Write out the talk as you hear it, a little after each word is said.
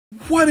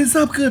What is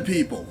up, good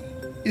people?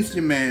 It's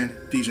your man,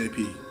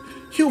 DJP,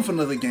 here with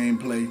another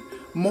gameplay,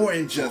 more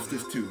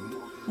Injustice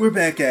 2. We're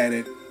back at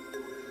it.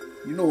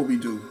 You know what we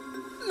do.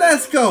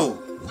 Let's go!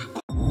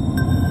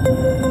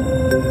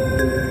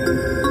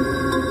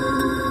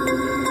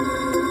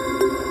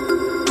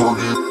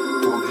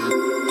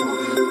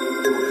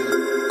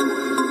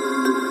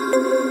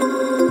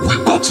 We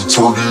about to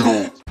turn it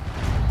on.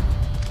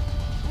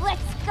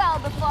 Let's go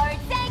before it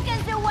takes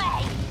us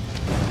away!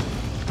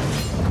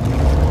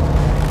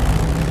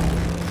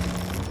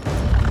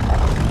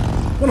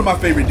 One of my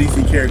favorite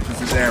DC characters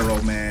is Arrow,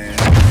 man.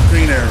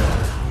 Green Arrow.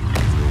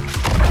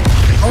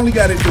 Only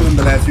got into him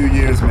the last few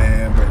years,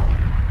 man, but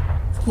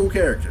it's a cool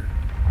character.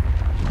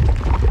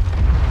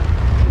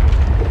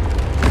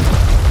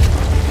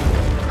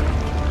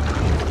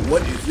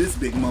 What is this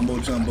big mumbo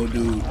jumbo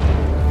dude?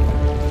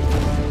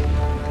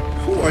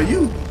 Who are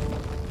you?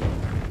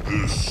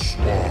 This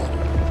swamp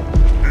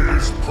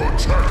is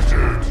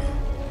protected.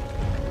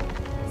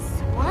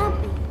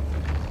 Swampy?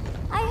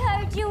 I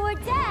heard you were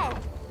dead.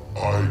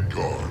 I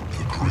guard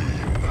the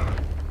green,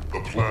 the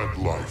plant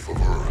life of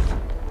Earth.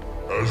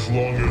 As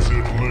long as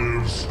it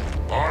lives,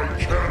 I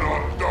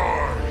cannot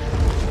die.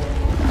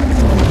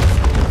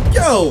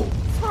 Yo!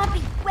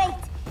 Swampy,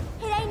 wait!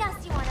 It ain't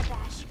us you wanna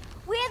bash.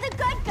 We're the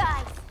good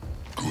guys.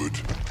 Good,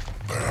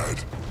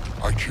 bad,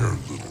 I care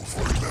little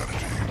for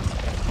humanity.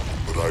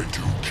 But I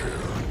do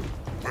care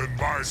when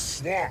my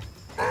swamp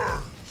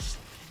burns.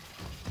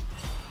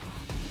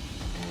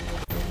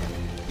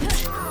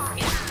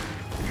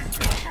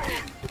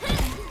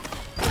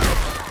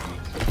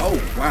 Oh,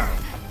 wow.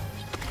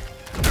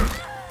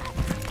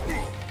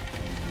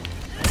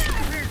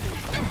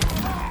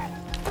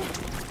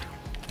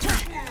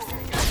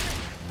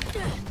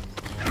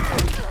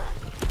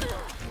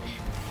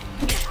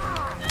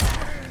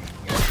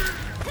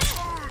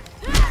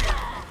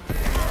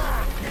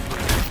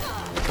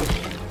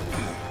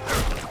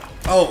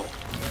 Oh.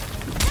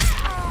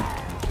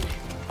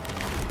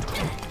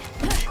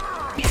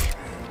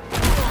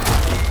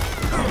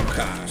 Oh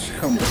gosh,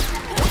 come on.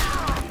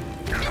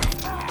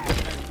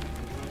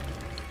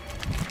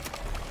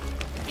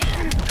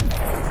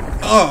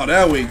 Oh,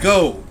 there we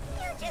go.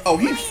 Oh,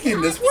 he's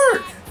getting this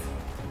work.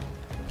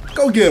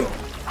 Go get him.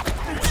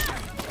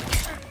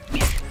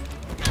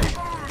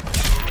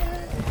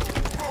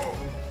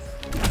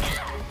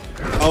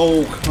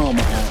 Oh, come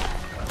on.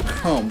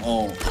 Come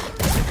on.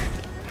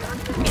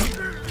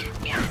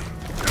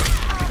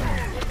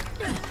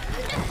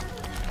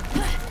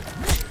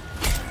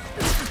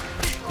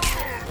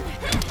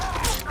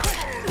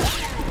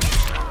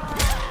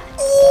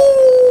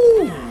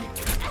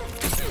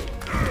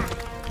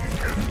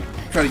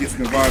 Trying to get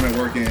some environment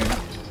work in.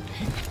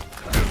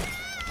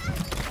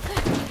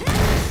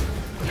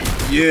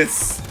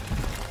 Yes.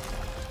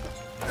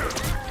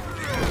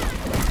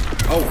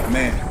 Oh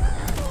man,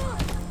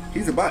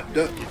 he's about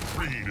done. The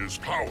green is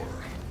power.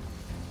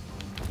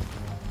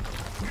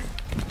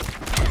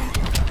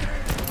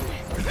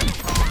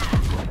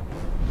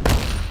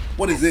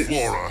 What is this?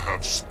 Flora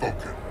have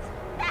spoken.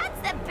 That's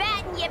the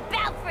bat in your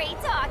belfry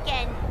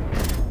talking.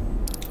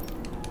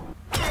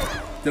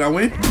 Did I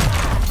win?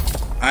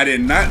 I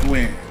did not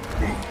win.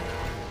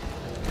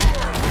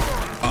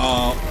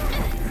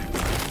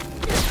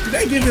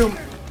 They give him.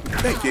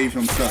 They gave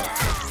him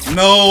stuff.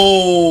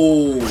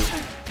 No.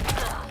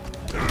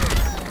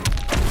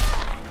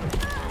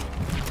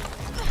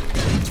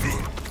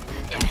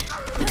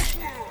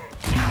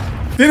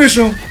 Finish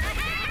him.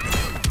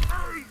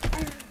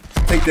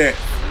 Take that.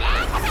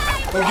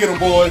 Go get him,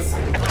 boys.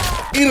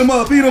 Eat him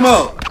up. Eat him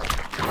up.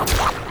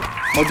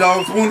 My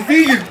dogs want to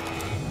feed you.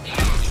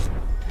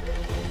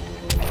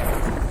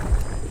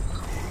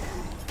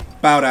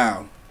 Bow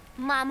down.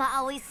 Mama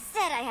always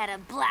said I had a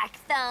black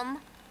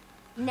thumb.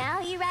 Now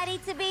you ready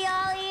to be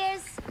all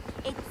ears?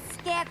 It's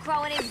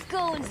Scarecrow and his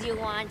goons you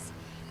want.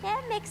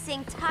 They're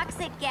mixing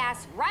toxic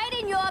gas right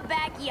in your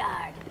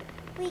backyard.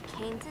 We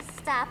came to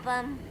stop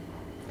them.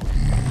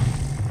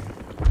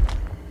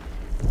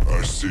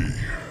 I see.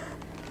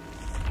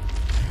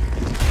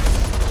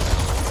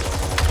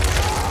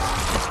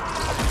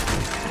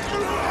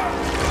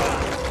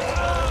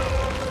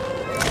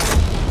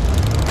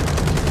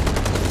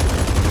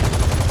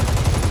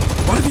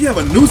 Why does he have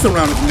a noose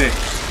around his neck?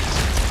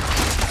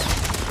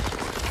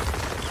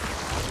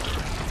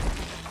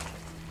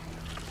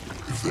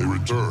 If they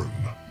return,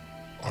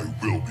 I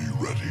will be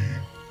ready.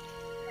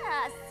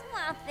 Ah,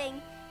 Swamp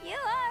Thing, you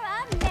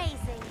are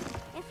amazing.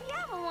 If you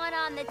ever want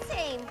on the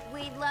team,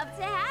 we'd love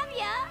to have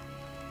ya.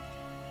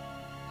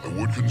 I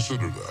would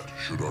consider that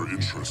should our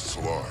interests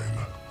align.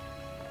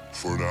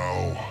 For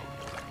now,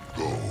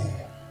 go.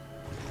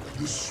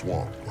 This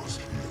swamp must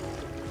heal.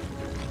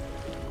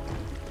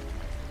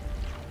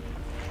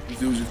 This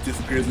dude just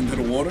disappears into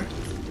the water.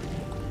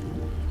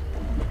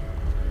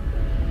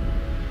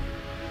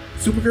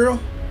 Supergirl?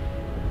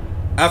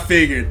 I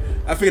figured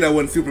I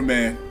wasn't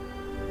Superman.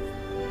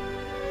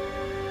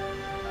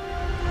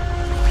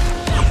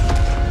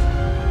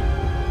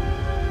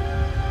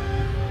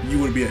 You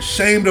would be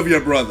ashamed of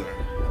your brother.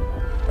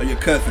 Or your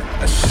cousin.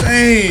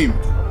 Ashamed.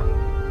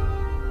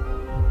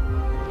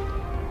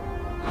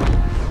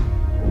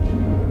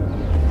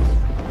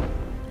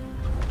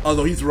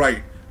 Although he's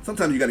right.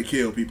 Sometimes you gotta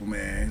kill people,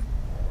 man.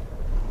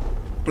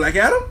 Black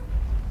Adam?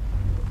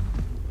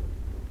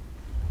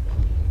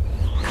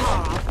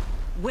 Carl,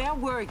 where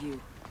were you?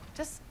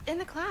 Just in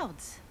the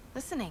clouds,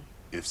 listening.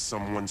 If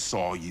someone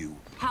saw you...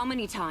 How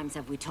many times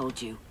have we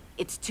told you?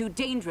 It's too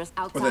dangerous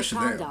outside that's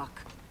Shazam. Kahndaq.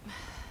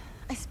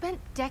 I spent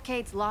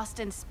decades lost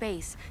in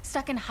space,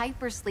 stuck in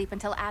hypersleep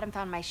until Adam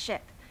found my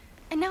ship.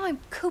 And now I'm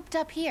cooped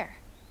up here.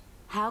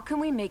 How can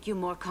we make you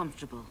more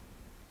comfortable?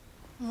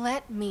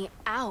 Let me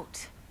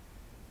out.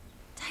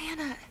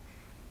 Diana,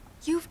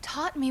 you've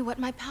taught me what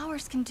my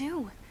powers can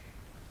do.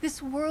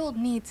 This world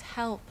needs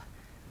help.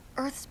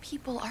 Earth's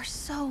people are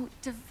so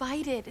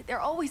divided. They're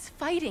always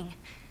fighting.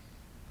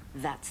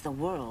 That's the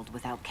world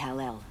without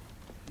Kal-El.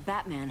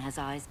 Batman has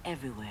eyes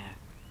everywhere.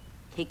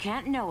 He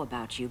can't know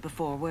about you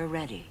before we're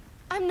ready.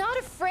 I'm not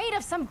afraid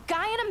of some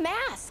guy in a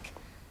mask.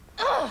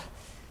 Ugh!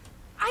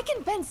 I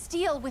can bend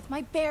steel with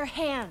my bare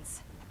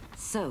hands.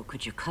 So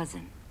could your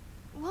cousin.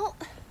 Well,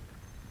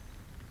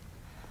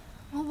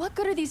 what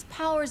good are these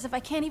powers if I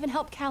can't even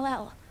help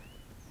Kal-El?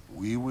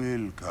 We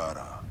will,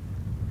 Kara.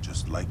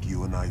 Just like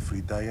you and I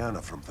freed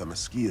Diana from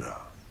Themyscira.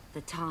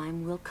 The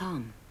time will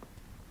come.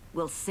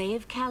 We'll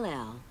save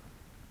Kal-El,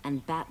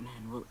 and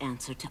Batman will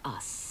answer to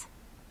us.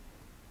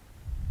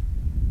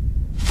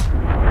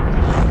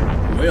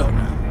 Well,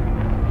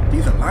 now,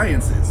 these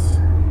alliances.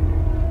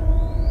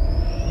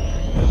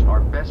 Our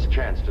best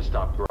chance to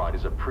stop Grodd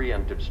is a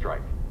preemptive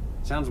strike.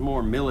 Sounds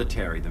more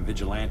military than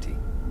vigilante.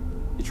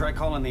 You try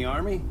calling the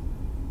army?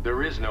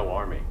 There is no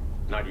army.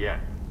 Not yet.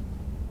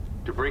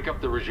 To break up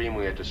the regime,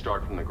 we had to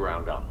start from the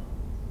ground up.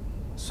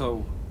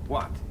 So,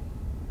 what?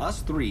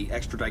 Us three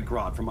extradite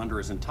Grodd from under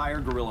his entire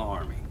guerrilla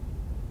army.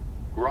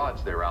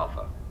 Grodd's their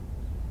alpha.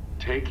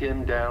 Take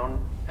him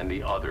down, and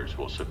the others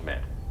will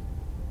submit.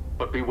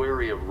 But be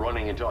wary of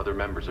running into other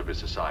members of his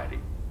society.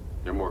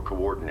 They're more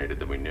coordinated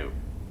than we knew.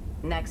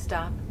 Next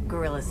stop,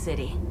 Gorilla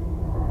City.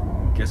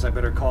 Guess I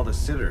better call the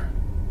sitter.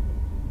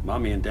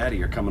 Mommy and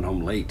Daddy are coming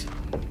home late.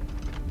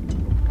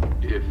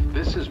 If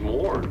this is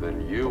more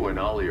than you and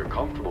Ollie are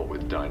comfortable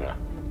with, Dinah,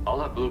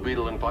 I'll have Blue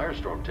Beetle and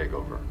Firestorm take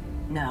over.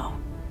 No,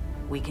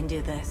 we can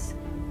do this.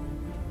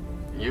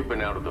 You've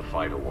been out of the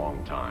fight a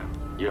long time.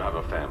 You have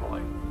a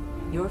family.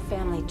 Your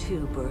family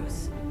too,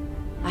 Bruce.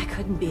 I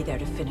couldn't be there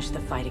to finish the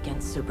fight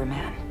against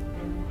Superman.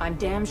 I'm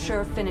damn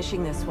sure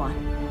finishing this one.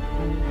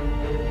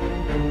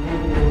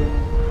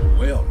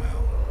 Well,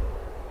 now.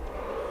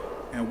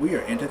 And we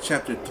are into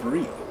chapter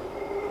 3.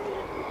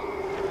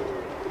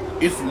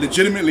 It's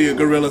legitimately a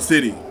gorilla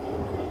city.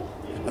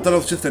 I thought it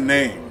was just a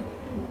name.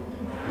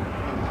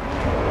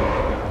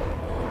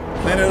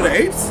 Planet of the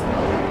Apes?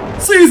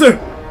 Caesar!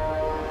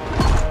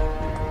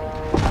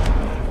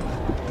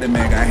 That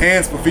man got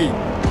hands for feet.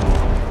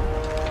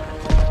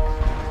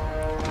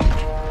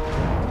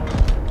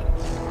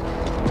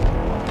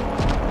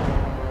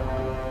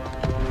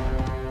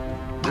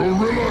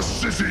 Gorilla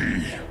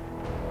City!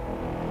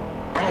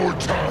 Our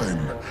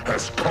time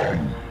has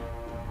come.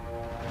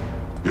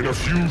 In a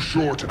few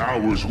short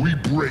hours, we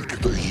break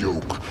the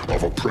yoke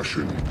of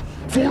oppression.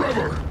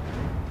 Forever!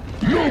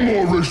 No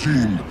more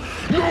regime!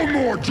 No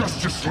more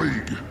Justice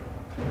League!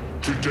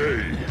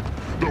 Today,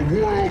 the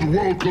world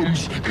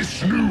welcomes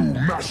its new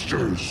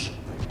masters.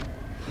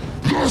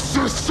 The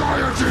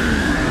Society!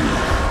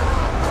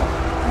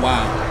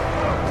 Wow.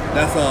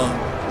 That's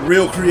a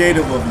real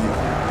creative of you.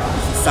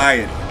 The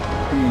Society.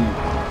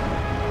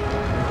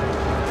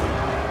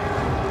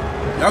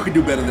 Y'all could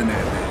do better than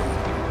that, man.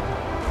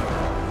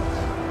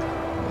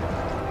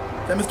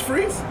 Is that Mr.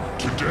 Freeze?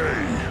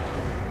 Today,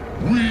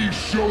 we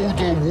show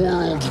the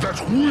world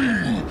that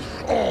we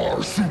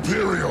are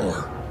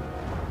superior.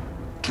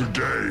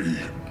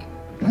 Today,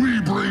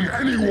 we bring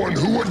anyone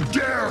who would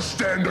dare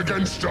stand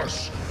against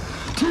us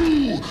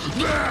to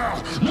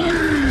their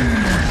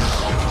knees!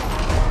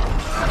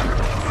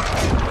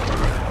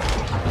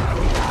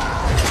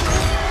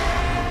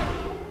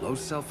 Low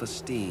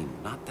self-esteem,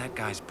 not that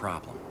guy's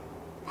problem.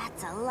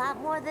 That's a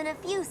lot more than a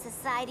few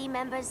society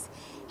members.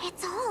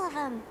 It's all of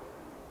them.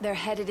 They're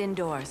headed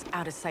indoors,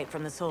 out of sight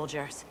from the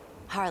soldiers.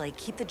 Harley,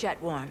 keep the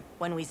jet warm.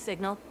 When we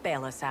signal,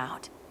 bail us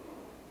out.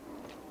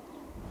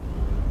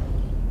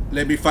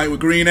 Let me fight with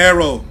Green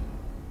Arrow.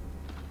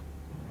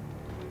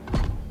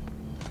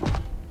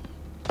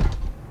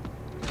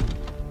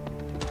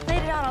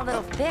 Laid it on a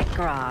little thick,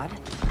 Grodd.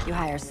 You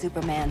hire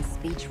Superman's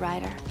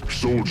speechwriter?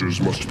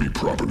 Soldiers must be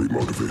properly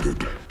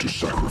motivated to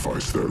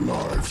sacrifice their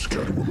lives,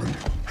 Catwoman.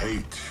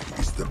 Hate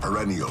is the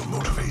perennial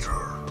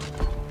motivator.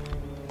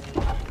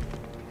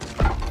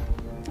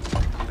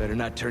 Better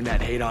not turn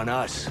that hate on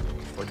us,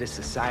 or this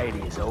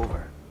society is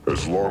over.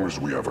 As long as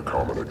we have a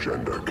common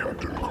agenda,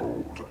 Captain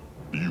Cold,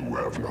 you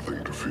have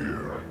nothing to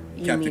fear.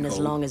 You Captain mean as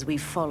Cold. long as we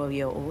follow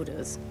your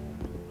orders?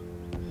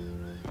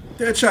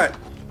 Deadshot.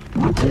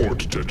 Report,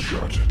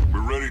 Deadshot.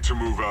 We're ready to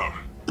move out.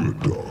 Good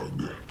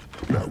dog.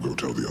 Now go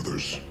tell the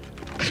others.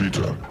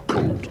 Cheetah,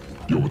 Cold,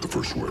 You're with the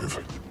first wave.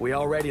 We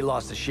already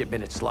lost a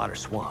shipment at Slaughter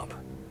Swamp.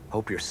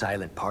 Hope your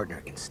silent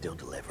partner can still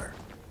deliver.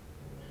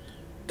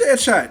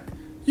 Deadshot,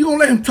 you gonna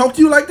let him talk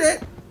to you like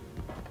that?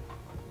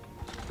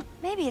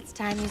 Maybe it's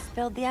time you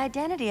spilled the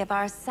identity of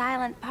our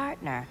silent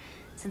partner,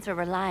 since we're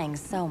relying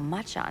so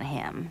much on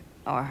him.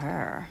 Or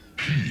her.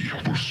 He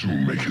will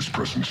soon make his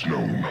presence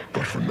known,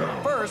 but for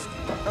now... First,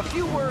 a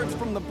few words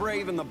from the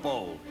brave and the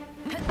bold.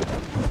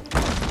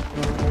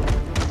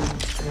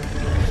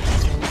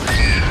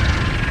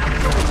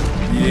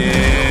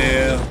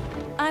 Yeah.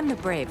 I'm the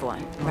brave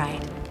one,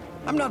 right?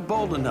 I'm not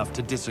bold enough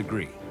to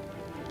disagree.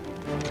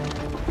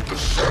 The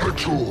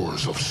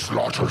saboteurs of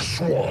Slaughter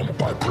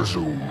Swamp, I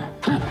presume.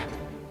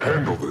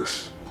 Handle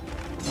this.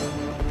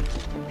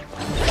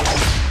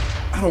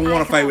 I don't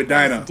want to fight with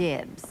Dinah.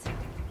 Dibs.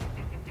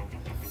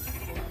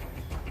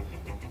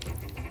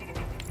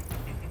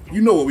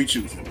 You know what we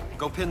choosing.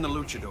 Go pin the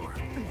luchador.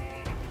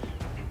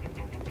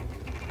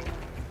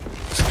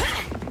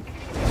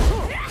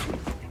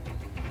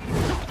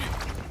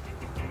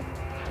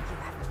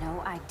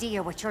 No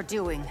idea what you're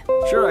doing.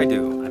 Sure I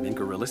do. I'm in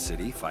Gorilla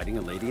City fighting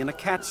a lady in a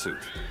cat suit.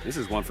 This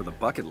is one for the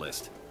bucket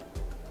list.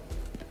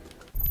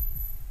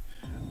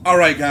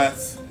 Alright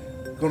guys,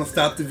 gonna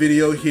stop the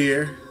video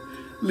here.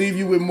 Leave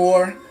you with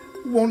more.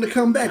 Want to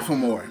come back for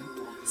more.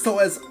 So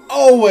as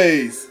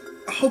always,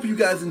 I hope you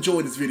guys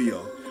enjoyed this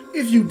video.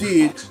 If you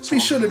did, be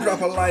sure to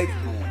drop a like,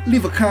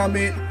 leave a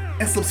comment,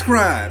 and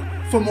subscribe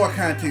for more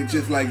content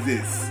just like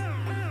this.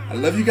 I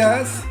love you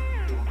guys,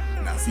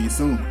 and I'll see you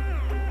soon.